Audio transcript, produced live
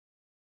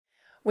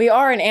We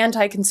are an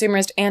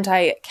anti-consumerist,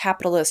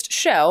 anti-capitalist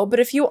show, but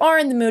if you are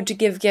in the mood to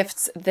give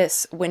gifts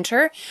this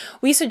winter,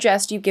 we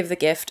suggest you give the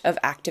gift of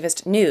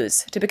activist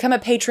news. To become a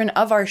patron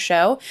of our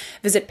show,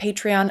 visit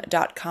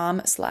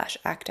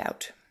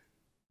patreon.com/actout.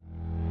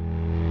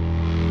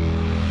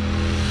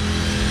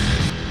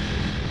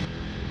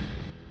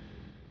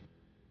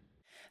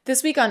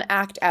 This week on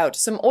Act Out,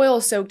 some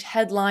oil-soaked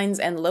headlines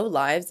and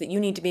lowlives that you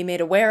need to be made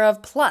aware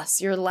of,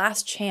 plus your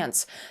last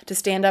chance to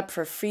stand up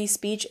for free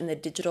speech in the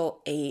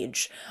digital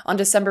age. On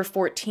December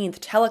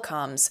 14th,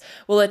 Telecoms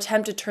will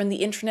attempt to turn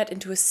the internet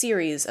into a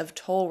series of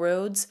toll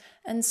roads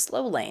and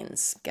slow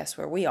lanes. Guess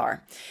where we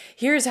are.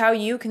 Here's how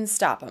you can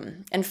stop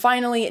them. And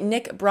finally,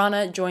 Nick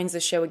Brana joins the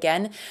show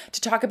again to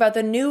talk about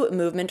the new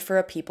movement for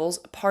a People's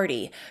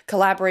Party,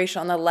 collaboration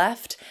on the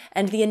left,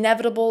 and the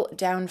inevitable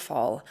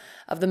downfall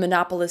of the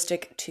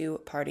monopolistic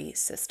two-party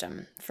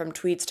system. From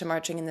tweets to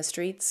marching in the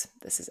streets,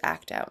 this is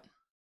Act Out.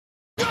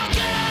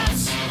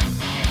 Rockets!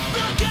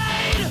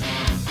 Blockade!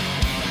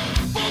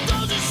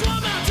 Bulldozers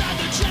swarm outside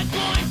the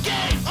checkpoint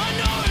gate. I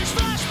know it's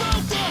flash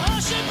broke the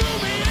hush and blew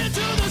me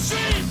into the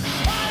street.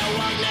 I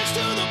walk next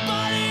to the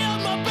body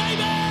of my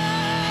baby.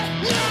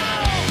 No!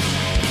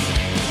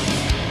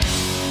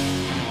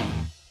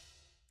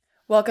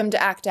 Welcome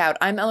to Act Out.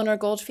 I'm Eleanor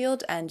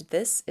Goldfield, and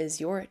this is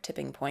your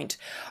tipping point.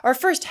 Our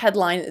first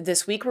headline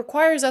this week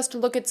requires us to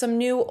look at some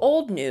new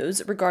old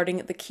news regarding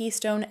the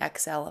Keystone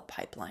XL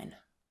pipeline.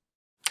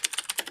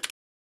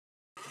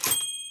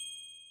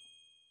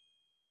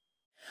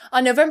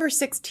 On November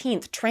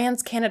 16th,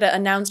 TransCanada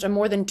announced a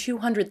more than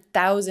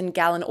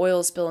 200,000-gallon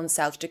oil spill in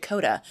South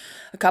Dakota.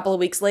 A couple of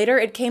weeks later,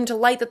 it came to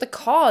light that the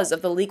cause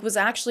of the leak was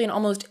actually an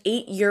almost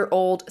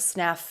 8-year-old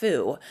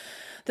snafu.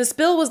 The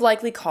spill was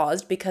likely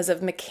caused because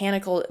of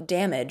mechanical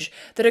damage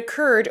that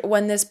occurred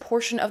when this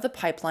portion of the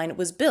pipeline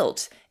was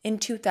built in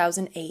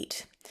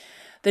 2008.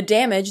 The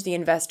damage, the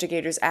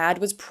investigators add,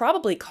 was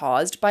probably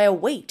caused by a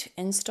weight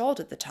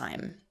installed at the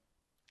time.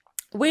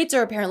 Weights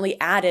are apparently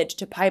added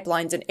to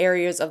pipelines in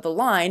areas of the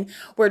line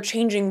where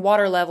changing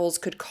water levels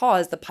could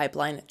cause the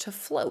pipeline to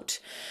float.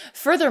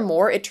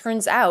 Furthermore, it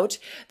turns out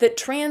that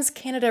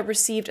TransCanada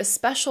received a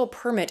special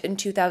permit in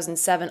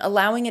 2007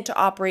 allowing it to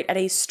operate at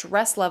a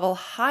stress level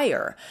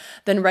higher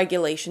than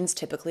regulations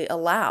typically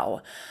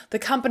allow. The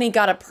company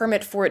got a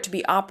permit for it to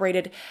be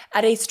operated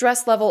at a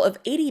stress level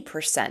of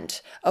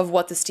 80% of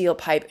what the steel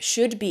pipe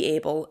should be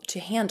able to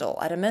handle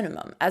at a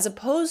minimum, as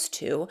opposed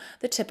to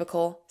the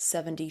typical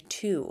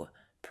 72%.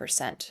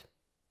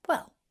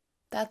 Well,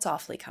 that's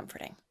awfully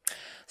comforting.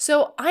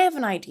 So I have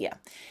an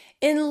idea.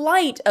 In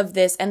light of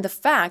this and the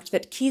fact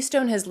that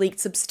Keystone has leaked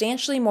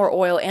substantially more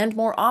oil and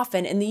more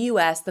often in the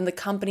U.S. than the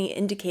company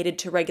indicated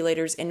to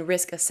regulators in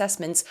risk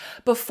assessments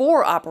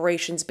before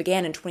operations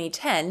began in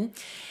 2010,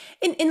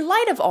 in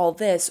light of all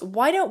this,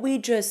 why don't we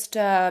just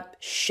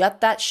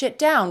shut that shit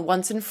down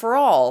once and for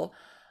all?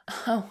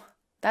 Oh,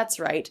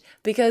 that's right,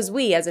 because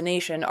we, as a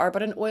nation, are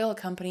but an oil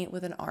company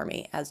with an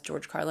army, as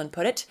George Carlin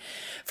put it.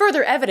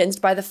 Further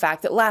evidenced by the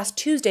fact that last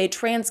Tuesday,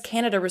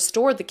 TransCanada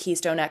restored the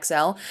Keystone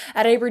XL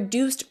at a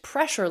reduced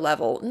pressure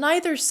level,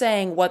 neither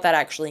saying what that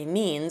actually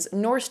means,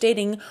 nor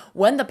stating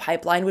when the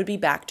pipeline would be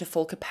back to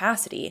full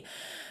capacity.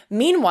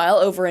 Meanwhile,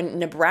 over in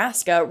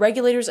Nebraska,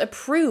 regulators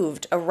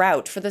approved a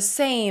route for the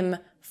same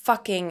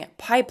fucking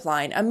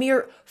pipeline a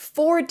mere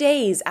 4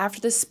 days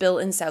after the spill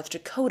in South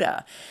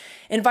Dakota.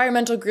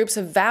 Environmental groups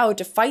have vowed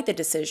to fight the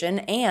decision,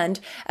 and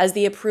as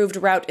the approved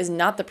route is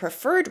not the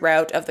preferred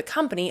route of the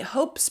company,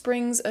 hope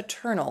springs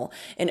eternal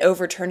in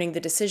overturning the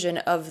decision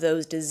of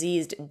those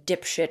diseased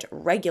dipshit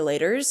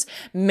regulators,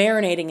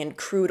 marinating in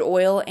crude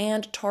oil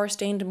and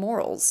tar-stained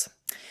morals.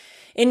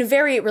 In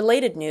very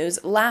related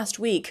news, last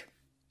week,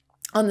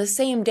 on the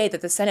same day that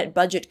the Senate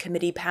Budget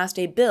Committee passed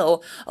a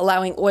bill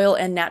allowing oil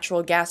and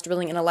natural gas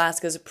drilling in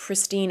Alaska's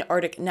pristine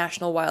Arctic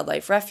National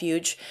Wildlife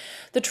Refuge,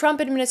 the Trump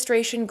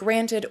administration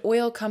granted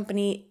oil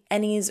company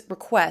Eni's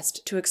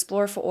request to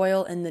explore for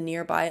oil in the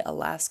nearby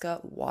Alaska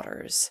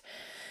waters.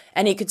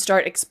 Eni could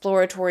start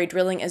exploratory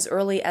drilling as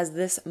early as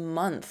this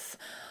month.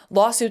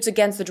 Lawsuits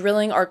against the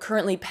drilling are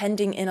currently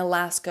pending in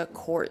Alaska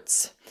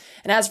courts.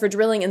 And as for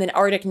drilling in the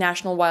Arctic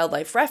National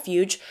Wildlife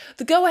Refuge,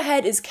 the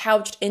go-ahead is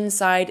couched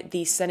inside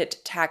the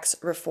Senate tax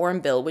reform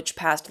bill, which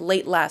passed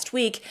late last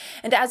week,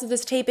 and as of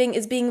this taping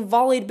is being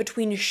volleyed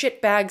between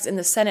shitbags in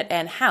the Senate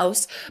and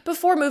House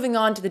before moving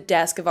on to the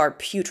desk of our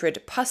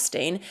putrid pus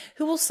stain,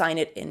 who will sign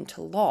it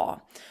into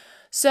law.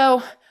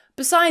 So,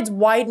 besides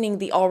widening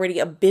the already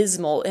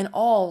abysmal, in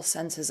all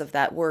senses of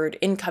that word,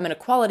 income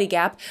inequality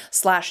gap,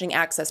 slashing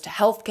access to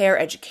healthcare,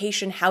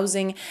 education,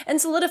 housing, and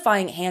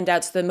solidifying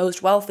handouts to the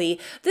most wealthy,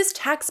 this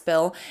tax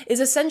bill is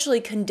essentially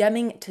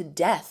condemning to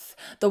death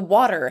the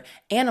water,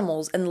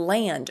 animals, and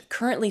land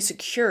currently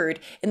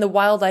secured in the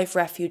wildlife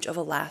refuge of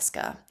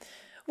Alaska.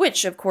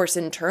 Which, of course,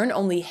 in turn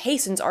only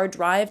hastens our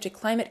drive to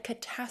climate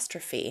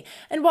catastrophe.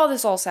 And while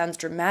this all sounds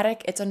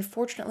dramatic, it's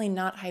unfortunately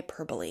not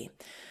hyperbole.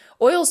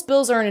 Oil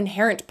spills are an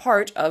inherent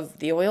part of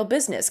the oil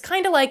business,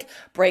 kind of like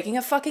breaking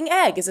a fucking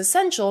egg is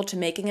essential to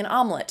making an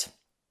omelet.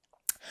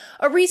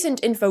 A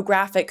recent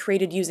infographic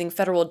created using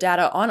federal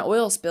data on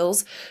oil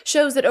spills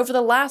shows that over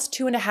the last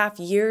 2.5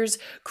 years,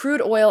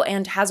 crude oil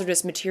and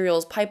hazardous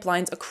materials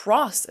pipelines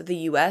across the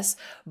U.S.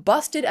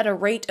 busted at a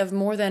rate of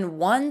more than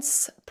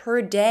once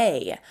per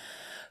day.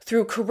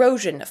 Through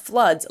corrosion,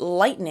 floods,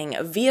 lightning,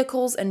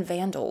 vehicles, and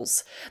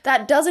vandals.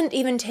 That doesn't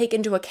even take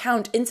into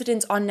account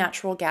incidents on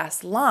natural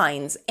gas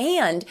lines,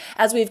 and,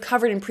 as we've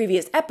covered in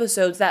previous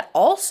episodes, that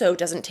also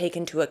doesn't take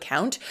into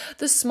account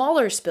the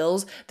smaller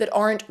spills that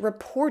aren't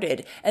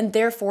reported and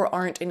therefore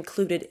aren't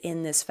included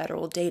in this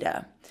federal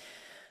data.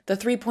 The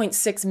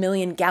 3.6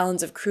 million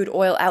gallons of crude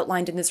oil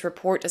outlined in this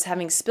report as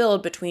having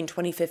spilled between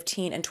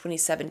 2015 and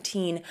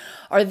 2017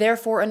 are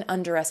therefore an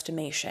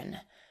underestimation.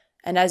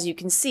 And as you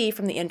can see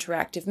from the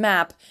interactive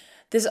map,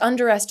 this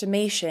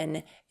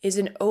underestimation is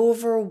an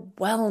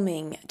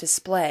overwhelming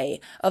display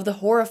of the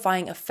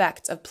horrifying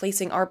effects of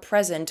placing our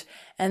present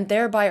and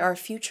thereby our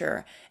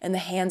future in the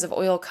hands of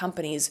oil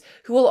companies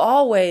who will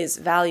always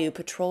value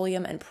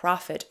petroleum and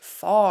profit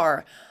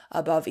far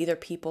above either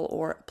people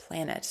or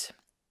planet.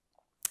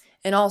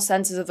 In all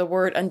senses of the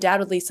word,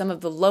 undoubtedly some of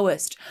the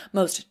lowest,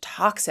 most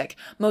toxic,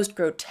 most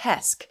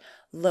grotesque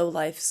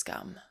low-life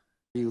scum.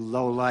 You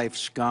low-life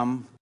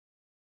scum.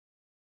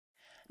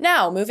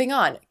 Now, moving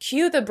on,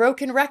 cue the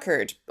broken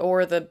record,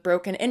 or the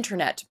broken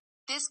internet.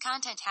 This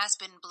content has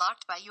been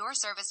blocked by your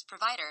service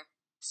provider.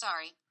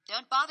 Sorry,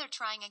 don't bother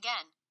trying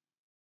again.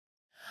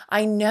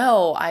 I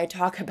know I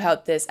talk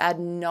about this ad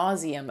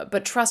nauseum,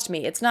 but trust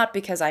me, it's not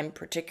because I'm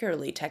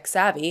particularly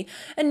tech-savvy,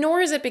 and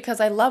nor is it because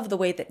I love the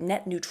way that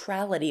net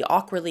neutrality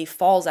awkwardly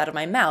falls out of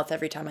my mouth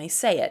every time I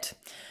say it.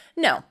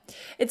 No,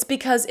 it's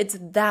because it's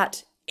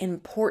that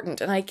important,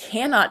 and I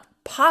cannot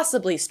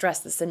possibly stress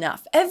this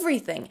enough.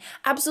 Everything,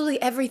 absolutely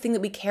everything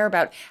that we care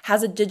about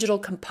has a digital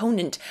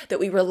component that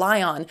we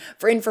rely on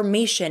for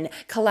information,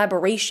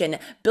 collaboration,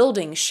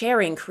 building,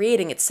 sharing,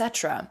 creating,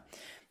 etc.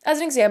 As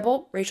an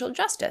example, racial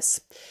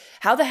justice.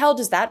 How the hell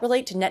does that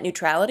relate to net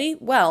neutrality?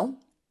 Well,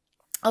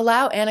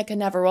 allow Annika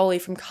Navaroli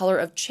from Color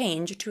of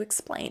Change to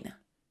explain.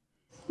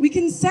 We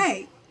can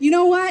say, you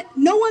know what?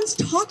 No one's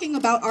talking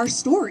about our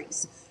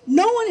stories.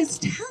 No one is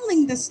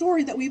telling the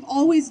story that we've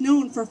always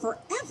known for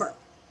forever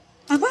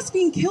of us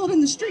being killed in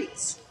the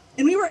streets.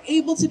 And we were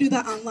able to do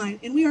that online,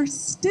 and we are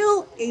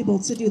still able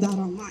to do that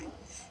online.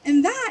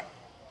 And that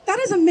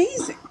is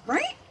amazing,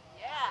 right?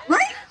 Yeah.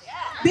 Right? Yeah.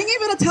 Being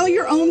able to tell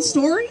your own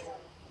story,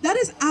 that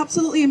is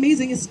absolutely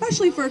amazing,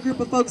 especially for a group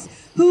of folks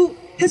who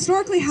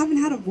historically haven't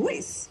had a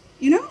voice,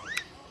 you know?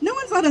 No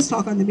one's let us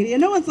talk on the media.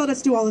 No one's let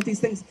us do all of these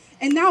things.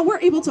 And now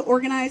we're able to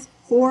organize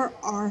for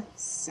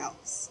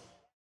ourselves.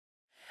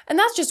 And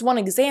that's just one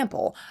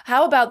example.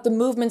 How about the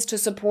movements to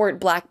support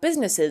Black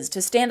businesses,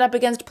 to stand up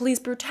against police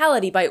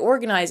brutality by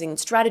organizing,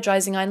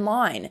 strategizing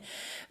online?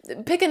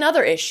 Pick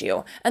another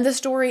issue, and the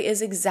story is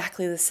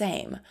exactly the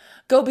same.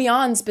 Go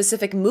beyond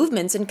specific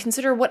movements and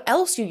consider what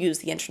else you use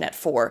the internet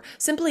for.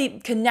 Simply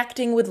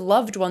connecting with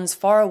loved ones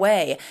far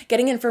away,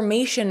 getting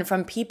information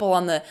from people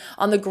on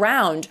the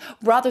ground,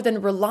 rather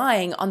than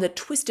relying on the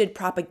twisted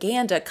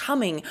propaganda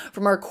coming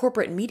from our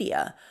corporate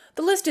media.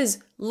 The list is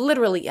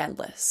literally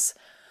endless.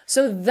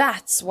 So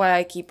that's why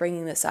I keep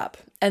bringing this up.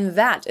 And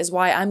that is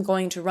why I'm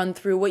going to run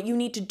through what you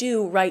need to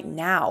do right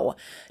now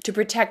to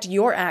protect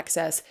your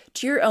access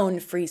to your own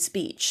free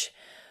speech.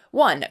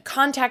 1.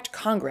 Contact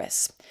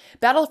Congress.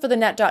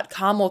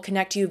 Battleforthenet.com will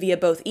connect you via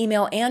both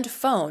email and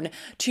phone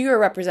to your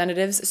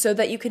representatives so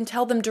that you can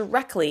tell them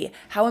directly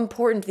how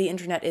important the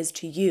internet is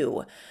to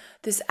you.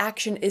 This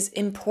action is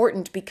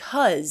important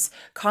because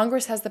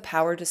Congress has the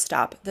power to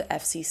stop the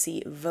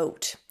FCC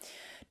vote.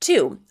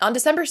 2. On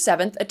December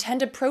 7th,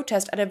 attend a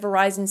protest at a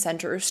Verizon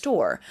center or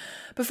store.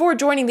 Before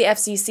joining the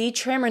FCC,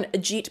 Chairman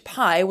Ajit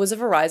Pai was a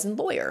Verizon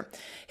lawyer.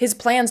 His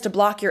plans to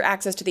block your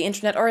access to the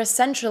internet are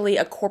essentially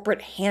a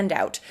corporate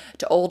handout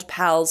to old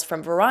pals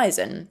from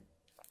Verizon,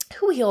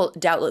 who he'll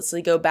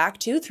doubtlessly go back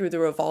to through the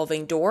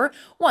revolving door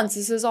once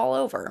this is all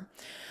over.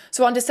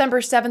 So on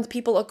December 7th,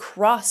 people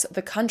across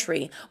the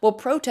country will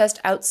protest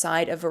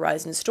outside of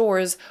Verizon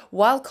stores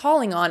while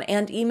calling on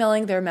and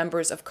emailing their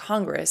members of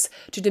Congress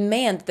to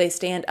demand they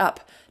stand up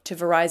to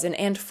Verizon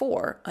and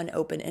for an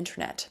open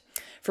internet.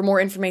 For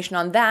more information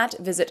on that,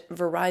 visit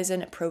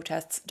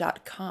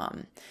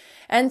verizonprotests.com.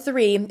 And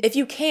 3, if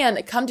you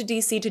can, come to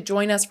DC to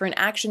join us for an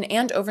action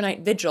and overnight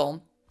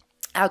vigil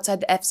outside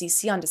the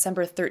FCC on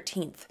December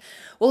 13th.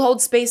 We'll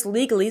hold space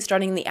legally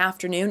starting in the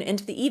afternoon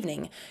into the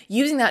evening,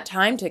 using that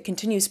time to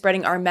continue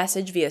spreading our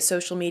message via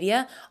social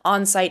media,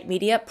 on-site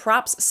media,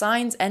 props,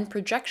 signs, and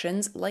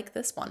projections like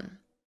this one.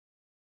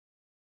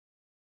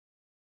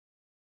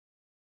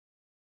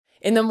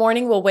 In the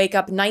morning, we'll wake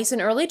up nice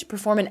and early to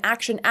perform an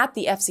action at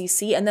the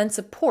FCC and then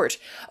support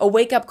a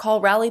wake-up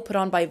call rally put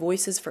on by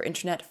Voices for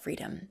Internet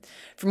Freedom.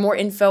 For more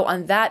info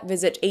on that,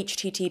 visit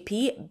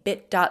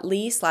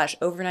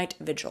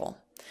http://bit.ly/overnightvigil.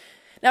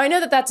 Now, I know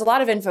that that's a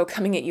lot of info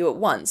coming at you at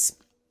once,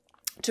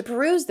 To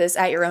peruse this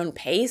at your own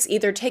pace,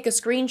 either take a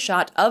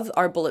screenshot of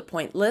our bullet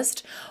point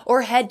list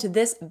or head to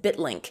this bit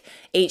link,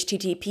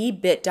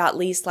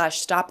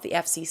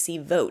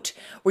 http://bit.ly/stopthefccvote,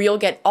 where you'll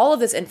get all of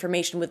this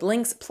information with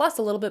links plus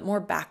a little bit more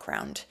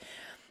background.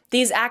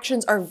 These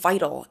actions are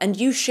vital, and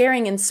you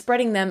sharing and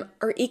spreading them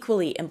are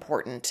equally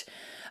important.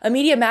 A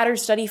Media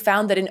Matters study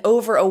found that in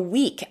over a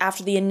week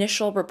after the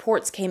initial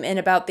reports came in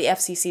about the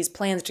FCC's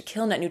plans to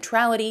kill net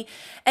neutrality,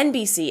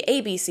 NBC,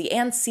 ABC,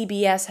 and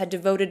CBS had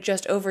devoted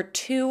just over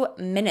 2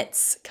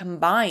 minutes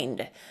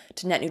combined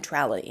to net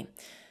neutrality.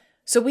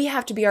 So we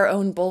have to be our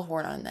own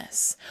bullhorn on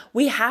this.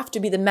 We have to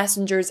be the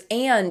messengers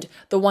and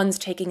the ones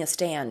taking a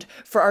stand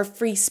for our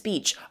free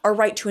speech, our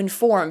right to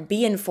inform,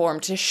 be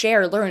informed, to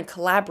share, learn,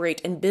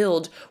 collaborate, and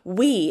build.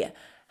 We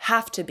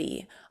have to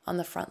be on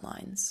the front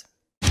lines.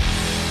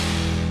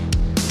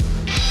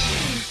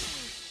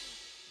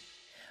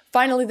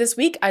 Finally this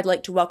week, I'd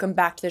like to welcome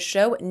back to the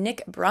show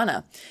Nick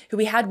Brana, who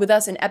we had with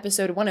us in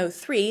episode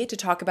 103 to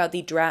talk about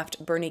the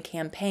Draft Bernie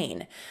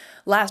campaign.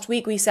 Last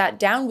week, we sat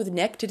down with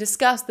Nick to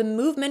discuss the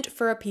movement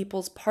for a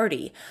People's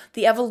Party,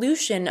 the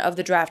evolution of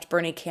the Draft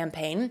Bernie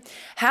campaign,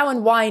 how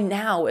and why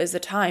now is the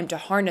time to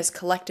harness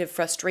collective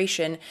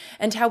frustration,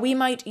 and how we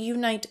might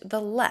unite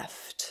the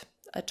left.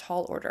 A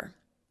tall order.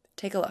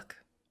 Take a look.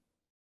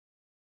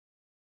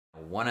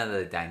 One of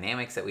the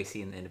dynamics that we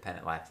see in the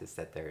independent left is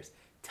that there's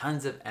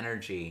tons of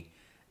energy,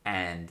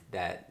 and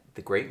that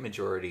the great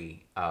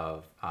majority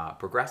of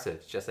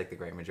progressives, just like the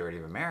great majority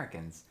of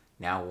Americans,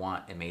 now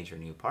want a major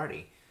new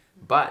party.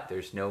 But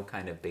there's no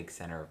kind of big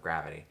center of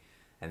gravity.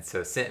 And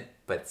so,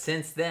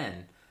 since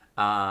then,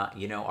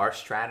 our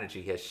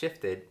strategy has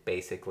shifted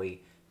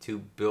basically to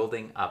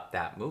building up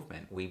that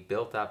movement. We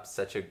built up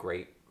such a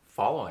great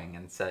following,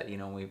 and so,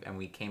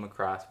 we came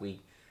across,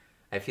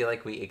 I feel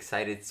like we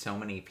excited so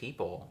many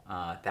people,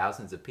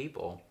 thousands of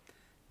people,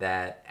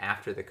 that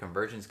after the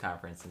Convergence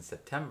Conference in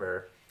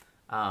September,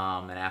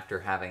 and after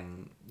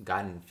having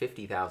gotten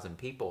 50,000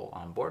 people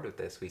on board with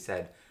this, we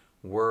said,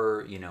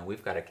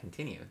 we've got to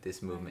continue.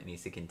 This movement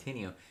needs to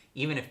continue,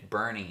 even if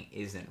Bernie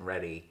isn't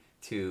ready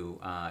to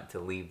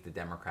leave the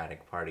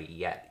Democratic Party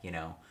yet.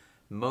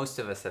 Most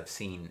of us have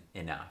seen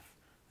enough.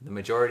 The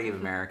majority of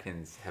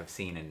Americans have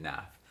seen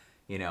enough,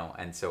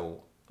 and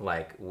so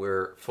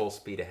we're full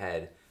speed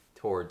ahead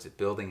towards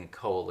building a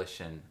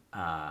coalition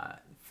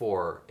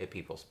for a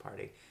People's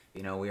Party.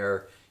 We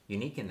are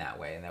unique in that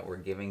way, and that we're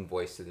giving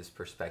voice to this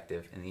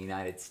perspective in the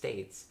United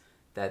States,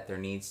 that there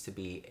needs to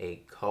be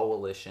a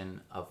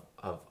coalition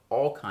of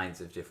all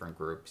kinds of different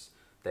groups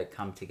that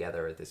come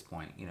together at this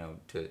point,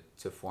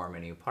 to form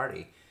a new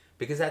party,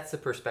 because that's the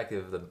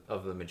perspective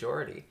of the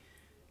majority.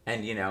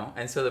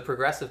 And so the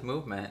progressive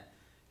movement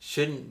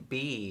shouldn't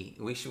be,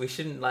 we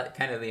shouldn't let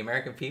kind of the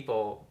American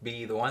people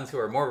be the ones who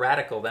are more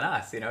radical than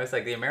us. It's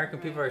like the American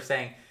people are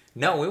saying,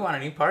 no, we want a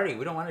new party.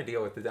 We don't want to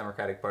deal with the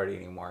Democratic Party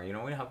anymore. We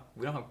don't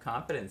have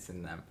confidence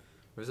in them.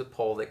 There was a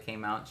poll that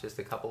came out just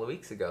a couple of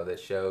weeks ago that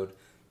showed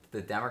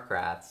the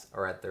Democrats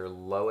are at their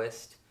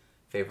lowest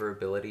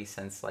favorability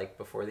since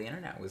before the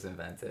internet was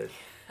invented.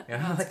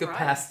 The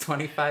past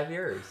 25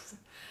 years.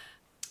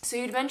 So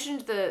you'd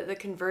mentioned the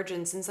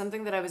convergence, and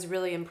something that I was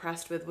really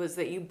impressed with was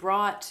that you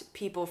brought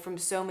people from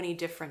so many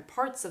different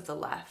parts of the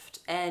left,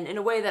 and in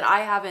a way that I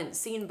haven't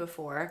seen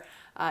before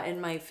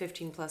in my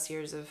 15 plus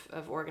years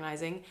of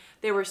organizing.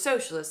 There were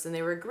socialists, and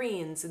there were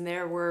Greens, and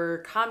there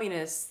were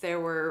communists, there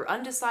were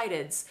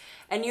undecideds,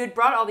 and you had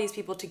brought all these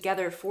people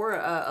together for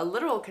a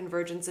literal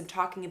convergence and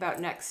talking about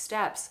next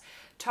steps.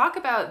 Talk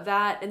about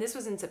that, and this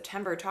was in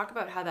September. Talk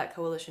about how that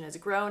coalition has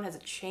grown. Has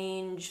it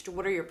changed?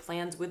 What are your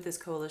plans with this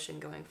coalition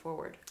going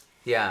forward?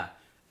 Yeah.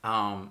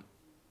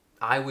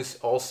 I was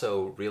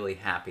also really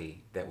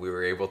happy that we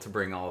were able to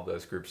bring all of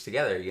those groups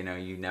together. You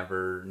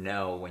never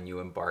know when you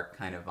embark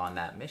kind of on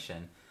that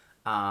mission.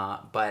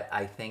 But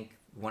I think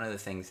one of the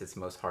things that's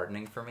most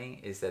heartening for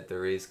me is that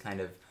there is kind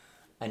of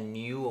a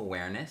new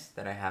awareness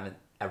that I haven't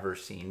ever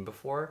seen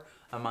before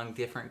among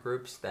different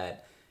groups,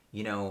 that,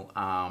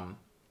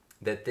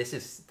 that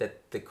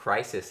the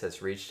crisis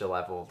has reached a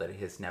level that it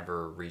has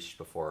never reached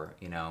before,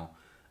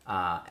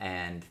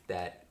 and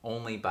that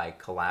only by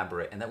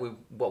collaborate, and that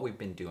what we've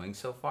been doing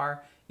so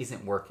far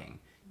isn't working.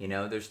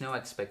 There's no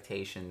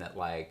expectation that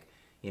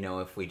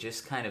if we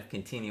just kind of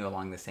continue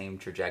along the same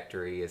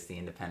trajectory as the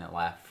independent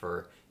left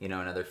for,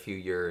 another few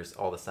years,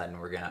 all of a sudden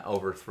we're going to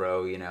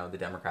overthrow, the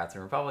Democrats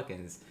and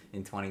Republicans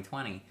in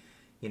 2020.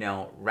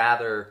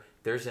 Rather,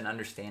 there's an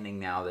understanding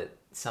now that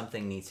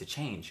something needs to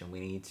change, and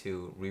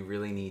we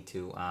really need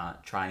to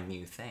try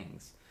new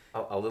things.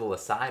 A little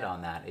aside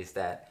on that is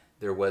that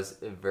there were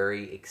some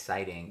very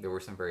exciting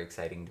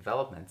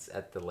developments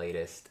at the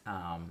latest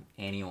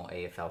annual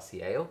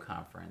AFL-CIO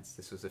conference.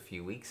 This was a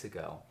few weeks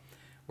ago,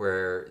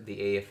 where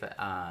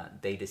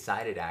they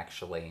decided,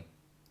 actually,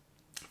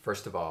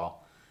 first of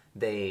all,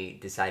 they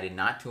decided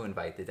not to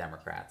invite the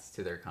Democrats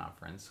to their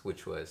conference,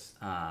 which was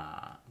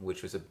a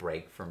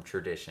break from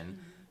tradition.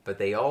 Mm-hmm. But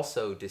they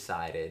also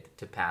decided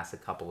to pass a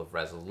couple of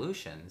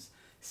resolutions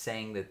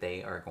saying that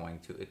they are going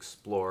to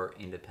explore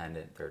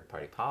independent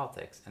third-party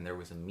politics. And there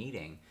was a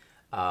meeting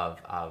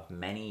of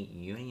many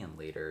union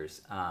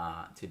leaders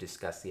to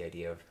discuss the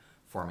idea of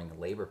forming a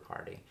labor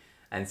party.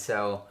 And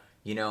so,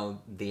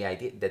 the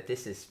idea that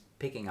this is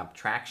picking up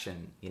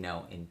traction,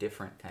 in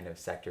different kind of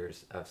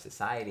sectors of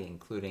society,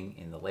 including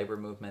in the labor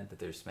movement, that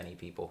there's many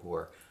people who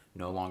are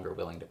no longer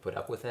willing to put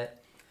up with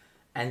it.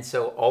 And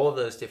so all of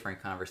those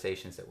different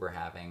conversations that we're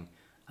having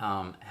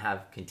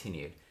have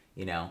continued,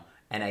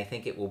 and I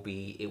think it will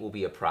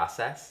be a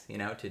process,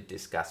 to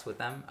discuss with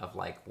them of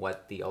like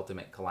what the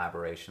ultimate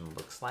collaboration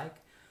looks like.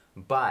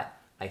 But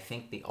I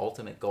think the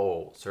ultimate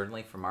goal,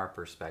 certainly from our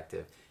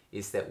perspective,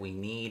 is that we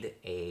need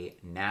a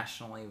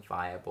nationally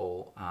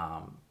viable,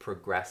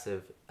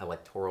 progressive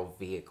electoral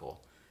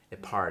vehicle, a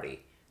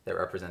party that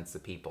represents the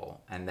people,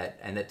 and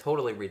that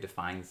totally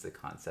redefines the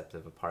concept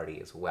of a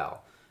party as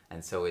well.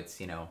 And so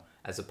it's,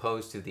 as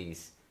opposed to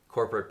these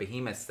corporate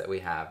behemoths that we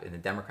have in the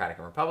Democratic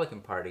and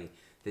Republican Party,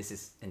 this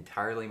is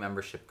entirely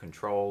membership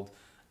controlled.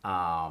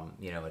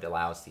 It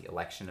allows the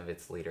election of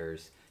its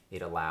leaders.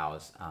 It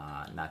allows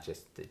not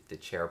just the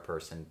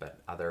chairperson, but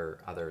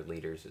other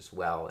leaders as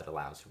well. It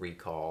allows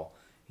recall,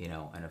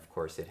 and of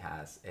course it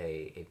has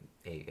a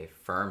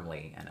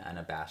firmly and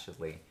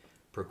unabashedly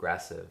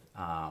progressive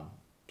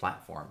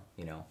platform,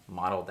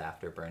 modeled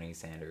after Bernie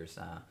Sanders'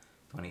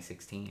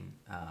 2016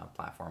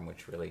 platform,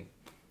 which really,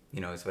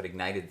 is what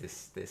ignited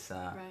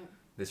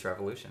this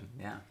revolution.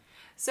 Yeah.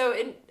 So,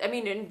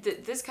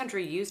 this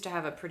country used to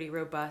have a pretty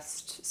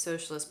robust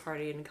socialist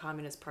party and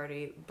communist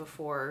party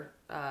before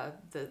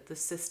the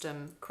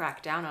system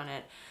cracked down on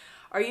it.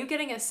 Are you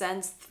getting a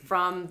sense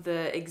from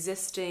the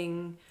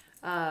existing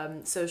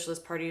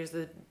socialist parties,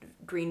 the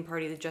Green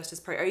Party, the Justice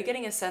Party, are you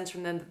getting a sense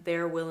from them that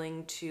they're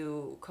willing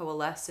to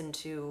coalesce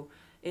into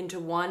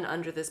one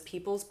under this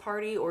People's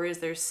Party? Or is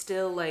there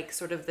still like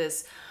sort of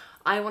this,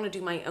 I want to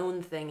do my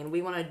own thing and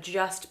we want to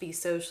just be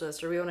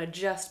socialist or we want to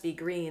just be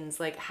Greens?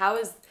 Like,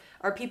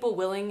 are people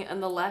willing on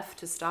the left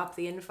to stop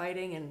the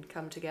infighting and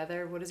come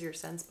together? What has your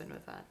sense been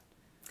with that?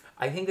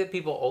 I think that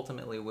people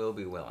ultimately will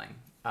be willing.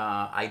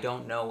 I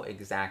don't know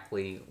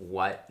exactly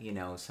what,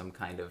 some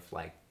kind of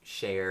like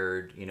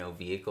shared,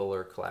 vehicle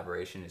or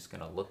collaboration is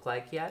going to look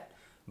like yet.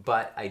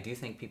 But I do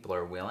think people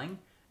are willing,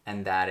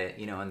 and that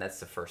and that's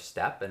the first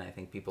step. And I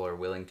think people are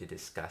willing to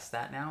discuss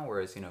that now,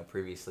 whereas,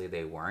 previously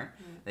they weren't.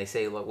 They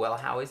say, well,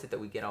 how is it that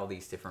we get all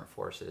these different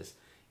forces?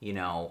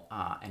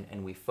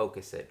 And we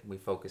focus it. We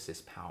focus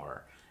this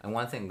power. And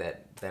one thing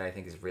that I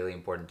think is really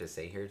important to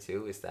say here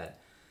too is that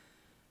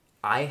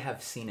I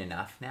have seen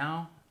enough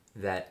now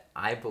that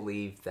I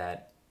believe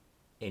that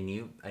a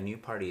new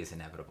party is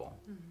inevitable.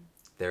 Mm-hmm.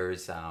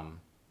 There's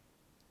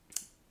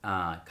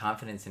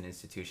confidence in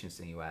institutions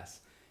in the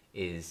U.S.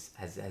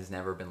 has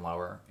never been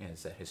lower.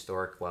 It's at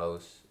historic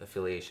lows.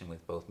 Affiliation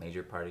with both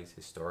major parties,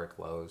 historic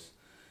lows.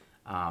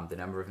 The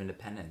number of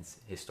independents,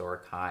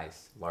 historic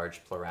highs.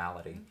 Large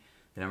plurality. Mm-hmm.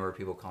 The number of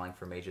people calling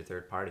for major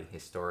third party,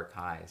 historic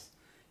highs.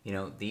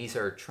 These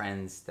are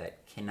trends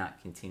that cannot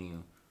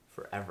continue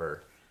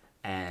forever.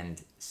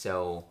 And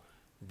so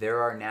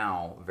there are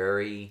now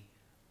very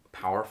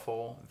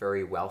powerful,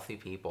 very wealthy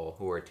people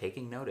who are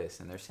taking notice,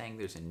 and they're saying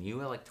there's a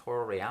new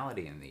electoral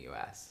reality in the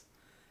U.S.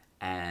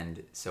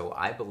 And so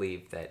I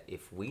believe that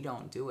if we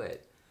don't do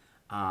it,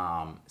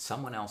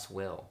 someone else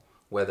will,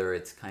 whether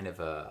it's kind of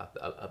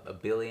a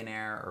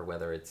billionaire or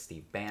whether it's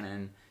Steve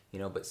Bannon,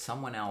 but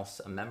someone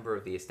else, a member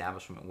of the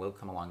establishment, will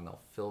come along and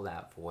they'll fill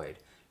that void.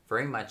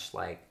 Very much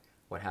like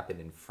what happened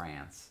in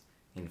France.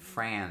 In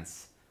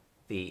France,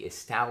 the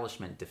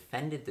establishment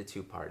defended the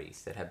two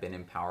parties that have been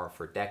in power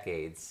for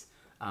decades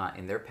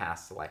in their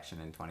past election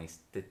in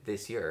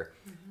this year.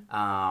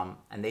 Mm-hmm.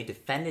 And they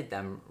defended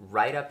them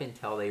right up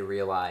until they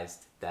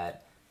realized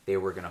that they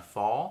were going to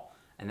fall.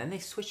 And then they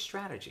switched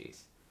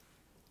strategies.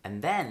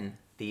 And then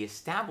the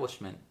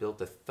establishment built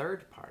a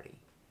third party.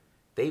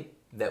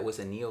 That was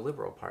a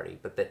neoliberal party,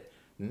 but that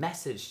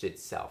messaged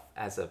itself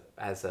as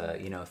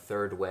a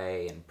third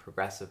way and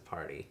progressive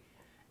party,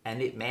 and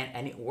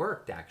it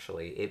worked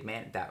actually. It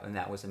meant that, and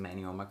that was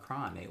Emmanuel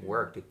Macron. It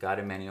worked. It got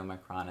Emmanuel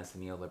Macron as a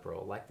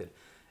neoliberal elected,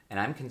 and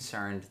I'm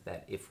concerned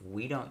that if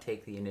we don't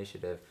take the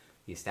initiative,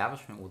 the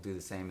establishment will do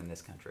the same in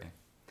this country.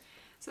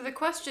 So the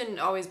question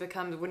always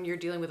becomes, when you're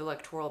dealing with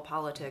electoral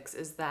politics,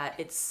 is that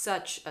it's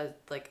such a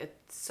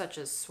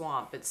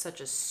swamp, it's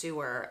such a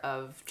sewer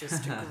of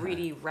just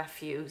greedy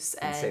refuse.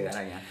 And say that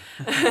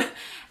again.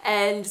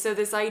 And so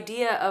this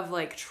idea of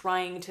like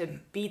trying to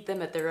beat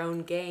them at their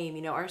own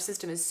game, our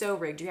system is so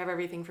rigged. You have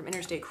everything from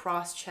interstate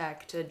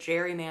cross-check to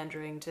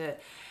gerrymandering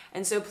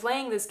and so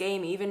playing this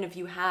game, even if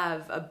you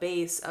have a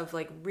base of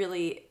like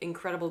really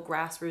incredible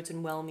grassroots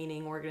and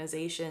well-meaning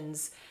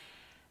organizations,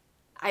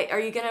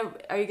 are you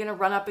gonna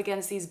run up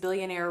against these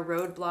billionaire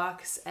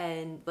roadblocks?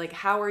 And like,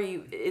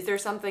 is there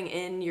something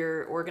in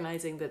your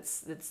organizing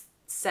that's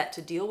set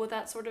to deal with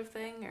that sort of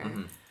thing? Or?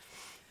 Mm-hmm.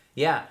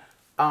 Yeah,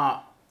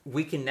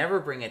 we can never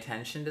bring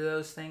attention to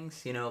those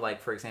things.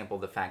 Like for example,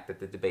 the fact that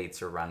the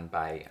debates are run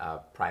by a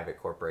private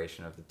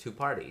corporation of the two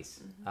parties,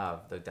 mm-hmm.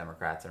 of the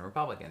Democrats and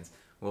Republicans.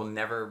 We'll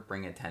never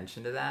bring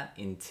attention to that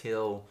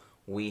until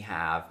we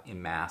have a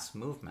mass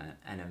movement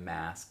and a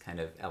mass kind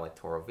of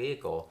electoral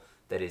vehicle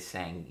that is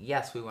saying,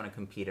 yes, we want to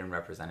compete and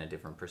represent a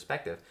different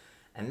perspective.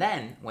 And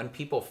then when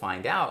people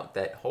find out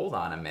that, hold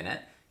on a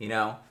minute,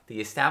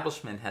 the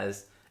establishment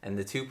has, and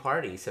the two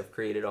parties have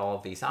created all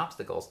of these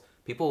obstacles,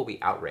 people will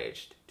be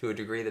outraged to a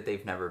degree that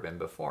they've never been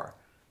before.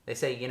 They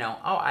say,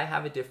 oh, I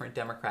have a different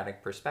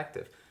democratic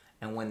perspective.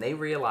 And when they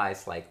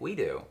realize, like we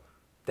do,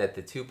 that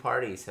the two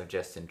parties have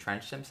just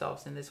entrenched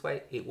themselves in this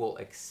way, it will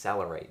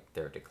accelerate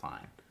their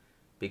decline.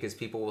 Because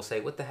people will say,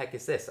 what the heck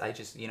is this? I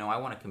just, I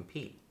want to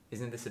compete.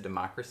 Isn't this a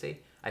democracy?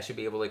 I should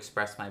be able to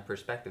express my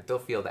perspective. They'll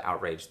feel the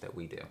outrage that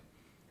we do.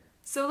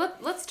 So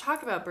let's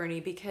talk about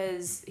Bernie,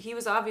 because he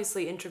was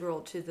obviously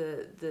integral to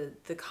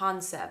the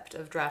concept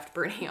of Draft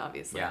Bernie,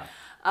 obviously.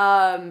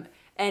 Yeah.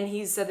 And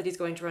he's said that he's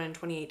going to run in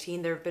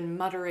 2018. There have been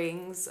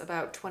mutterings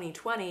about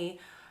 2020.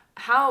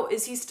 How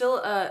is he still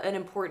an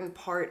important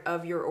part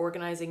of your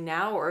organizing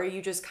now, or are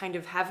you just kind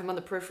of have him on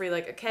the periphery,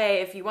 like,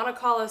 okay, if you want to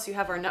call us, you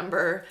have our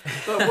number,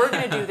 but we're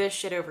going to do this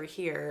shit over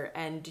here,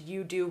 and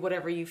you do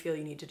whatever you feel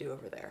you need to do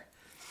over there?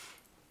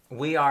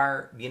 We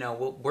are,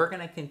 we're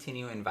going to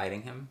continue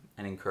inviting him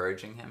and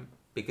encouraging him,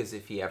 because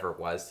if he ever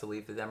was to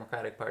leave the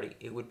Democratic Party,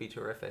 it would be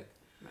terrific.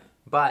 Right.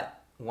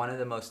 But one of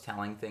the most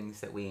telling things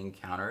that we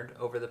encountered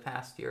over the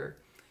past year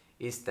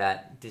is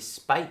that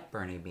despite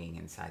Bernie being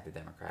inside the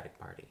Democratic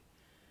Party,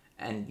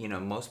 and,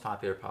 most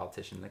popular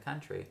politician in the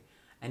country,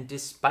 and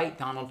despite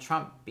Donald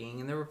Trump being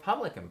in the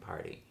Republican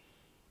Party,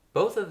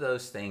 both of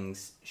those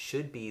things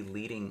should be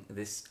leading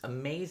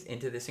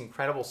into this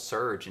incredible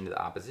surge into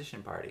the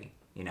opposition party,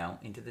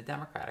 into the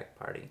Democratic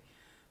Party.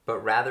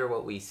 But rather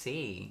what we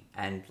see,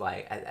 and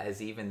like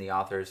as even the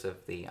authors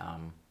of the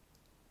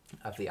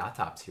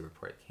autopsy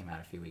report that came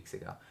out a few weeks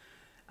ago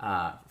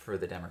for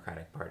the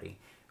Democratic Party,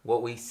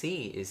 what we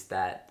see is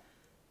that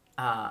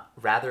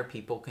rather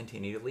people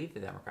continue to leave the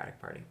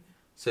Democratic Party.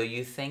 So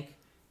you think,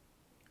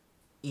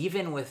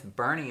 even with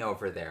Bernie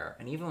over there,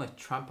 and even with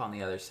Trump on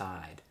the other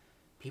side,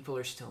 people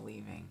are still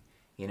leaving,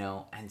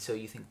 and so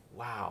you think,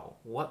 wow,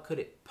 what could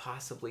it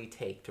possibly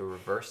take to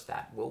reverse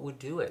that? What would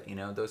do it?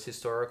 Those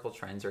historical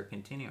trends are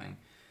continuing.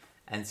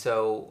 And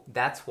so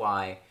that's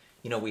why,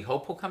 we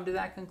hope we'll come to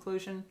that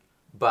conclusion,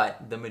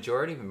 but the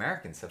majority of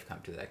Americans have come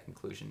to that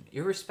conclusion,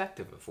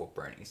 irrespective of what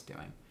Bernie's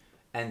doing.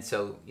 And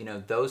so,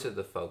 those are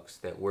the folks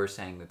that we're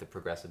saying that the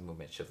progressive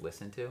movement should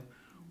listen to.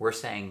 We're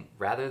saying,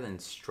 rather than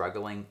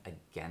struggling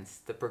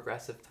against the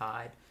progressive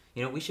tide,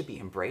 we should be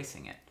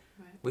embracing it.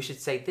 Right. We should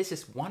say, this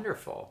is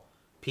wonderful.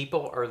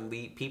 People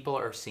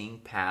are seeing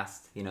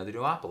past, the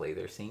duopoly.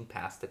 They're seeing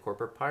past the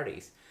corporate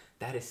parties.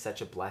 That is such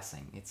a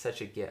blessing. It's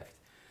such a gift.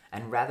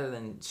 And rather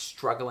than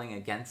struggling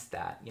against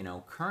that,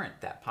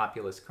 that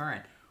populist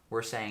current,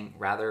 we're saying,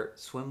 rather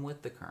swim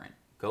with the current.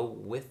 Go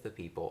with the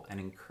people and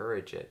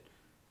encourage it,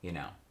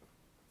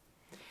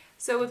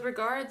 So with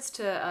regards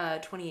to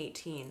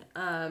 2018,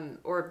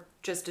 or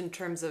just in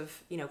terms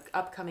of,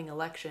 upcoming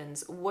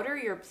elections, what are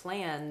your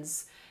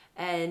plans,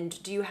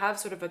 and do you have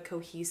sort of a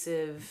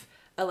cohesive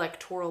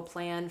electoral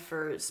plan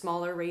for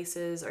smaller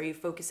races? Are you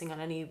focusing on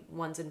any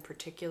ones in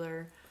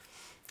particular?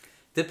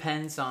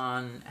 Depends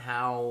on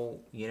how,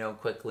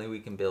 quickly we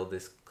can build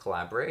this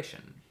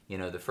collaboration.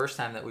 The first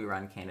time that we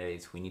run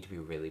candidates, we need to be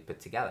really put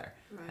together.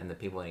 Right. And the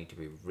people need to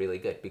be really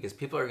good, because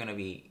people are going to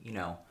be,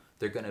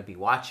 they're going to be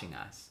watching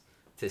us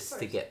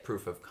to get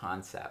proof of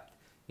concept,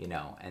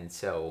 and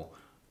so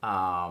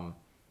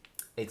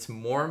it's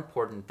more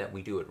important that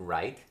we do it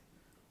right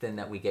than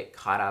that we get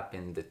caught up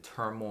in the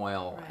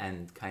turmoil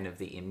and kind of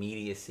the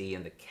immediacy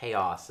and the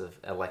chaos of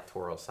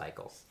electoral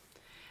cycles.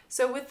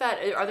 So with that,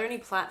 are there any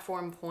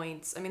platform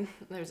points? I mean,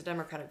 there's a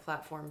Democratic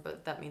platform,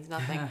 but that means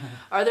nothing.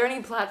 Are there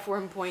any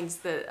platform points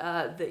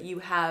that you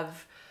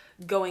have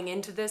going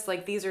into this?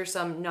 Like, these are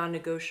some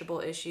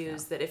non-negotiable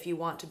issues that if you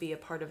want to be a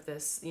part of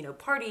this,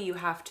 party, you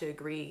have to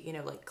agree,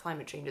 like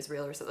climate change is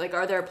real or something. Like,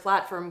 are there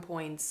platform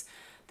points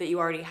that you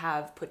already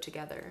have put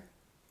together?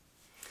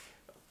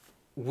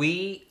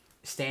 We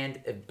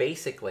stand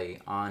basically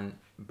on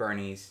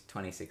Bernie's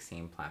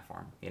 2016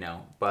 platform,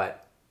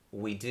 but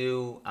we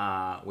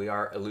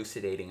are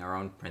elucidating our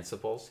own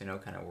principles,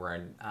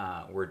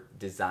 we're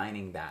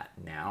designing that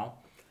now.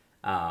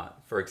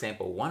 For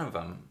example, one of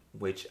them,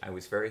 which I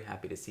was very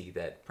happy to see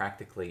that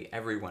practically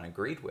everyone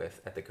agreed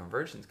with at the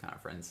Convergence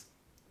Conference,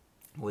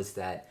 was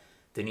that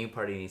the new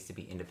party needs to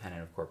be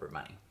independent of corporate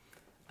money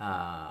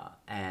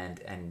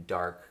and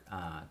dark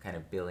kind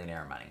of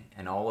billionaire money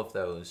and all of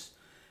those.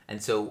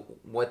 And so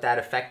what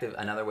that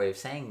another way of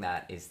saying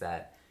that is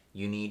that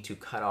you need to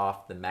cut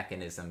off the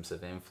mechanisms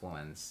of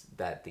influence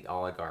that the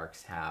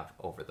oligarchs have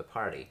over the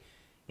party,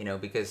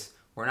 because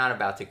we're not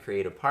about to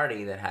create a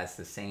party that has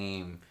the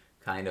same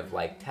kind of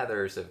like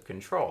tethers of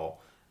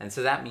control. And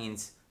so that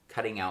means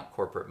cutting out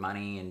corporate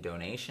money and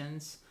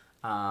donations.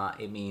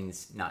 It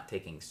means not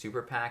taking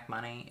super PAC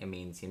money. It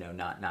means,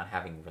 not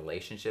having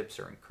relationships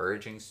or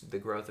encouraging the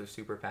growth of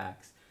super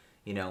PACs,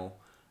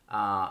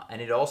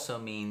 and it also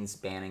means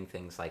banning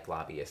things like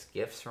lobbyist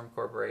gifts from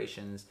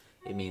corporations.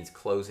 It means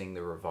closing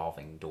the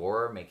revolving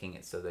door, making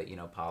it so that, you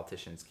know,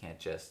 politicians can't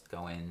just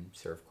go in,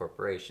 serve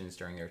corporations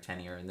during their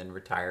tenure, and then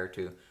retire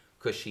to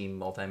cushy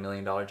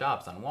multi-million-dollar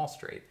jobs on Wall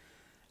Street.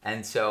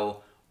 And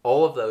so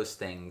all of those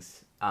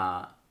things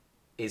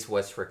is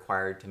what's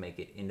required to make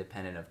it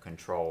independent of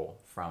control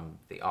from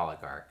the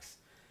oligarchs.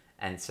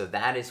 And so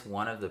that is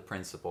one of the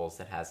principles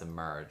that has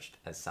emerged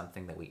as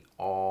something that we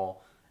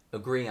all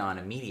agree on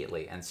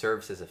immediately and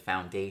serves as a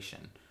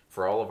foundation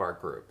for all of our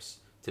groups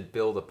to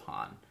build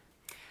upon.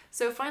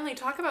 So finally,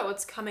 talk about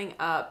what's coming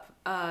up,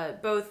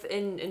 both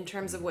in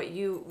terms of what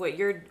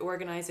you're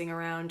organizing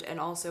around, and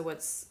also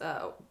what's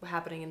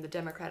happening in the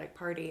Democratic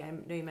Party. I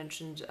know you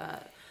mentioned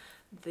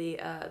the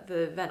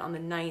event on the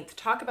 9th.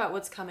 Talk about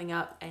what's coming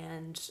up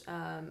and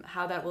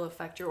how that will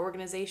affect your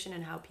organization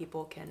and how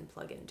people can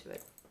plug into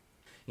it.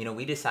 You know,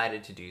 we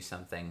decided to do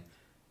something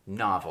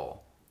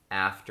novel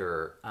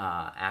after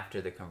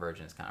the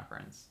Convergence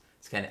Conference.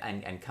 It's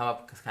and come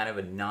up with kind of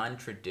a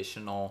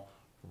non-traditional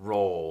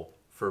role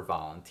for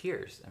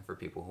volunteers and for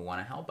people who want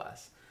to help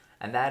us.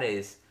 And that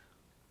is,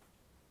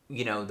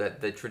 you know,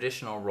 the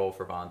traditional role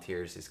for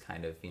volunteers is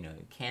kind of, you know,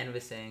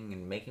 canvassing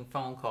and making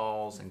phone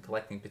calls and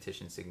collecting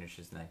petition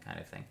signatures and that kind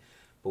of thing.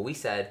 But we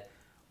said,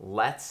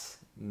 let's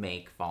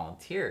make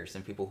volunteers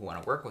and people who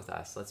want to work with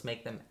us, let's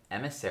make them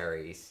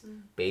emissaries,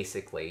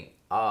 basically,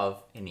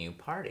 of a new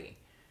party.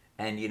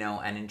 And, you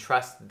know, and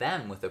entrust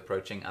them with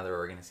approaching other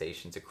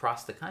organizations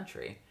across the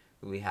country.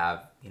 We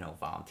have, you know,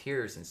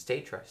 volunteers and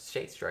state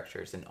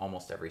structures in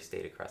almost every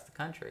state across the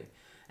country.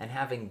 And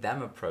having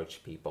them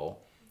approach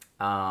people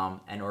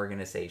and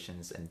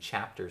organizations and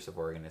chapters of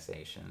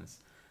organizations,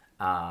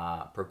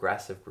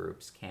 progressive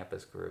groups,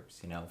 campus groups,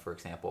 you know, for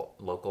example,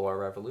 local Our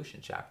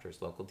Revolution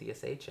chapters, local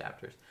DSA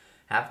chapters.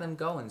 Have them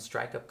go and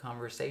strike up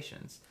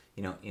conversations,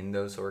 you know, in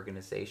those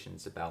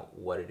organizations about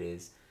what it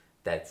is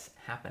that's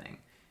happening,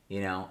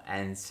 you know.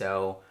 And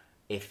so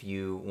if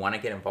you want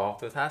to get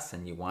involved with us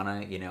and you want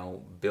to, you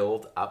know,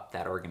 build up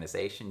that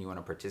organization, you want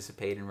to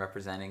participate in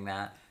representing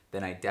that,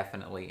 then I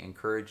definitely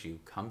encourage you,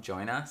 come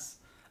join us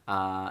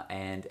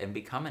and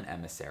become an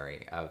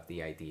emissary of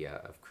the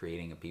idea of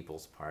creating a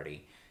people's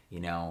party. You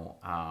know,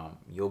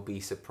 you'll be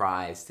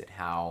surprised at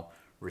how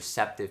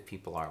receptive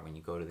people are when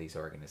you go to these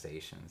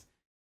organizations.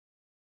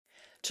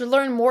 To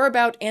learn more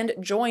about and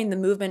join the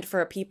movement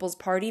for a People's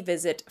Party,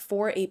 visit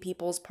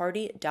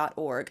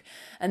forapeoplesparty.org.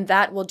 And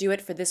that will do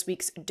it for this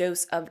week's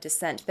Dose of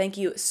Dissent. Thank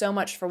you so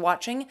much for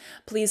watching.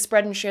 Please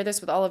spread and share this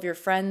with all of your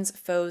friends,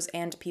 foes,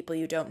 and people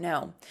you don't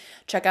know.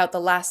 Check out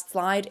the last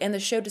slide and the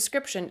show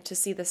description to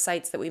see the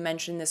sites that we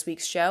mentioned in this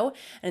week's show.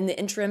 And in the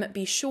interim,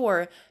 be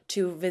sure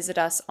to visit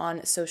us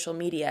on social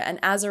media. And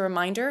as a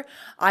reminder,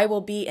 I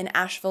will be in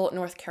Asheville,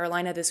 North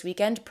Carolina this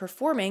weekend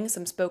performing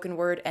some spoken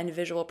word and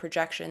visual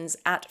projections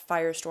at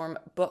Firestorm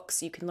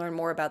Books. You can learn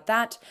more about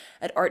that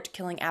at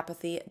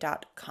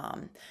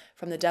artkillingapathy.com.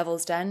 From the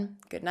Devil's Den,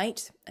 good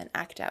night and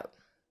act out.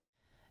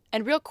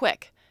 And real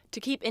quick, to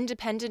keep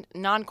independent,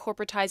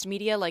 non-corporatized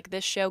media like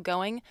this show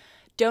going,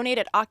 donate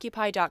at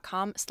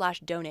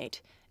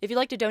Occupy.com/donate. If you'd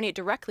like to donate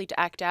directly to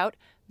Act Out,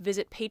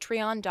 visit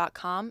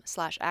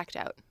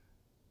patreon.com/actout.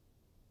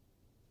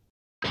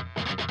 I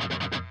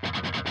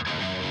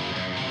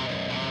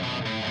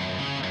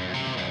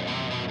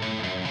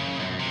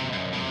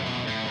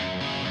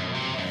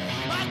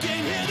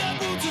can hear the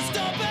boots are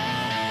stomping.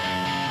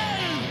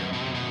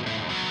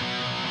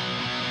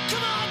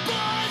 Come on,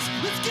 boys,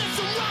 let's get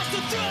some rocks to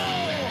throw.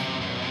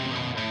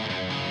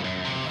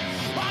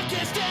 I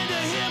can't stand to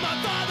hear my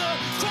father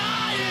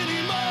cry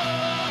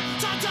anymore.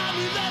 Sometimes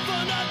we left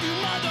one of you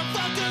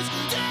motherfuckers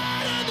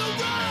dead in the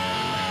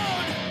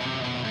road.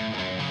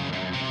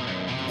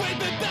 We've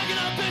been begging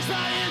our bitch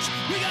by